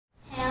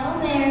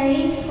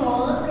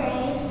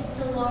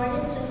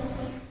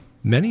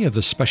Many of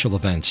the special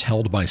events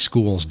held by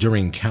schools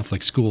during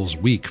Catholic Schools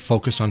Week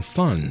focus on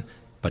fun,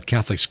 but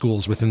Catholic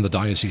schools within the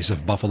Diocese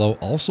of Buffalo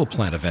also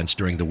plan events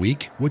during the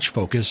week which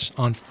focus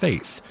on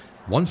faith.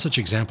 One such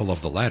example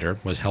of the latter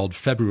was held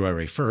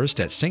February 1st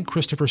at St.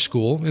 Christopher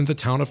School in the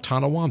town of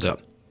Tonawanda,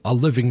 a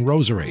Living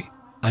Rosary.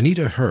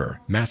 Anita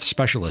Herr, math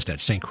specialist at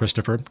St.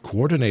 Christopher,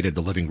 coordinated the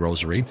Living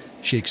Rosary.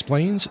 She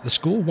explains the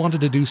school wanted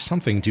to do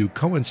something to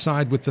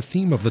coincide with the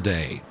theme of the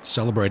day,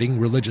 celebrating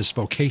religious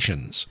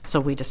vocations. So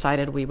we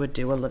decided we would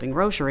do a Living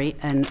Rosary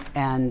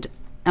and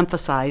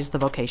emphasize the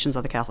vocations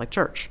of the Catholic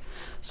Church.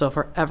 So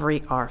for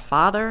every Our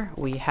Father,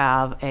 we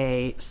have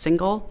a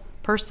single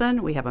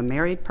person, we have a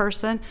married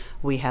person,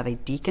 we have a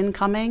deacon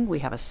coming, we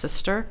have a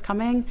sister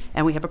coming,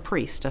 and we have a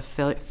priest to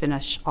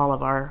finish all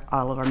of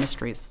our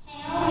mysteries.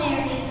 Hail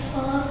Mary,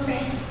 full of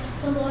grace,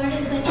 the Lord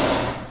is with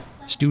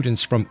you.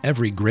 Students from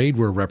every grade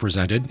were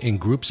represented in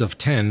groups of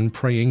 10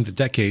 praying the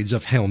decades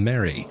of Hail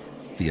Mary.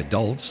 The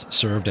adults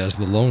served as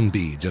the lone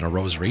beads in a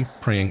rosary,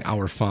 praying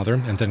Our Father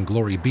and then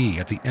Glory Be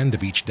at the end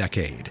of each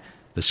decade.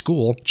 The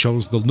school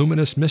chose the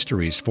luminous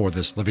mysteries for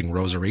this Living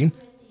Rosary.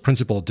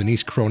 Principal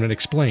Denise Cronin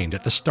explained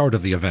at the start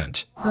of the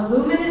event. The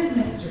luminous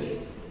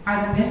mysteries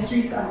are the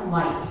mysteries of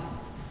light.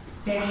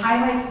 They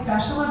highlight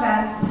special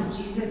events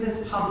in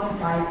Jesus' public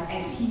life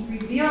as he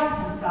revealed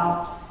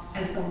himself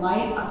as the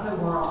light of the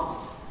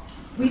world.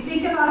 We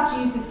think about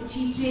Jesus'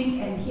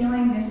 teaching and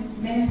healing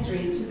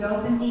ministry to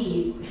those in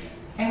need,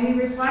 and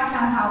we reflect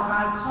on how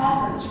God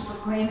calls us to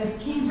proclaim his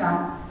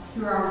kingdom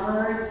through our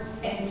words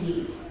and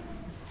deeds.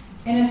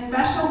 In a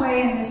special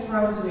way in this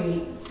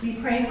rosary, we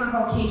pray for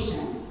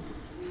vocations.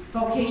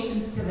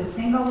 Vocations to the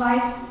single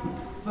life,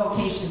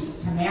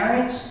 vocations to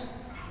marriage,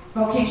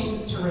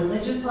 vocations to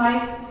religious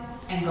life,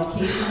 and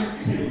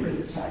vocations to the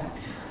priesthood.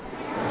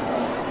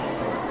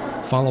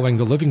 Following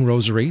the Living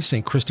Rosary,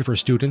 St. Christopher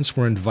students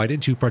were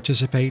invited to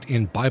participate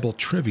in Bible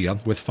trivia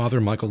with Father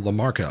Michael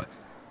Lamarca.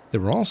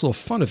 There were also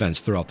fun events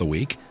throughout the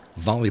week,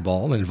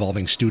 volleyball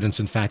involving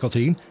students and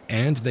faculty,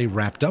 and they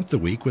wrapped up the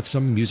week with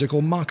some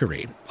musical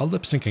mockery, a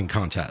lip-syncing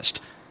contest.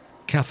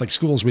 Catholic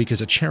Schools Week is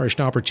a cherished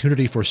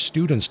opportunity for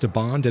students to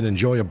bond and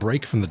enjoy a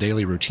break from the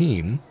daily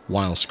routine,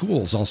 while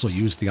schools also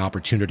use the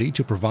opportunity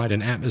to provide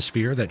an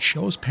atmosphere that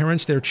shows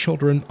parents their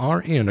children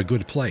are in a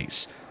good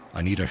place.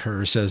 Anita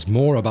Herr says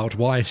more about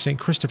why St.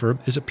 Christopher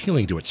is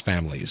appealing to its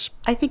families.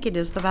 I think it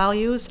is the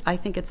values. I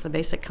think it's the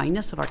basic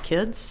kindness of our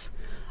kids.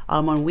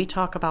 When we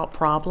talk about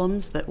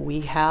problems that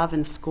we have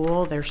in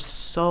school, they're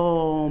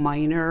so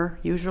minor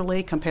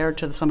usually compared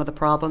to some of the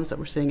problems that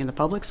we're seeing in the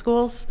public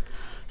schools.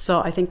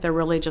 So I think they're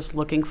really just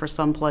looking for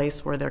some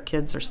place where their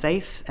kids are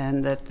safe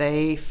and that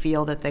they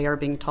feel that they are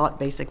being taught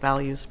basic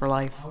values for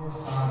life. Our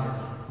Father,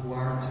 who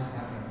art in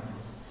heaven,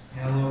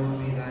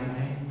 hallowed be thy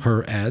name.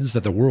 Herr adds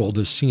that the world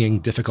is seeing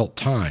difficult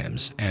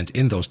times, and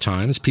in those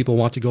times, people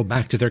want to go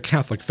back to their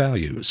Catholic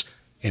values.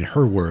 In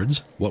her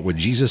words, what would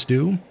Jesus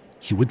do?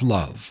 He would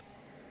love.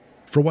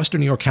 For Western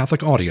New York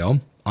Catholic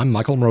Audio, I'm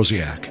Michael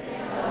Mroziak.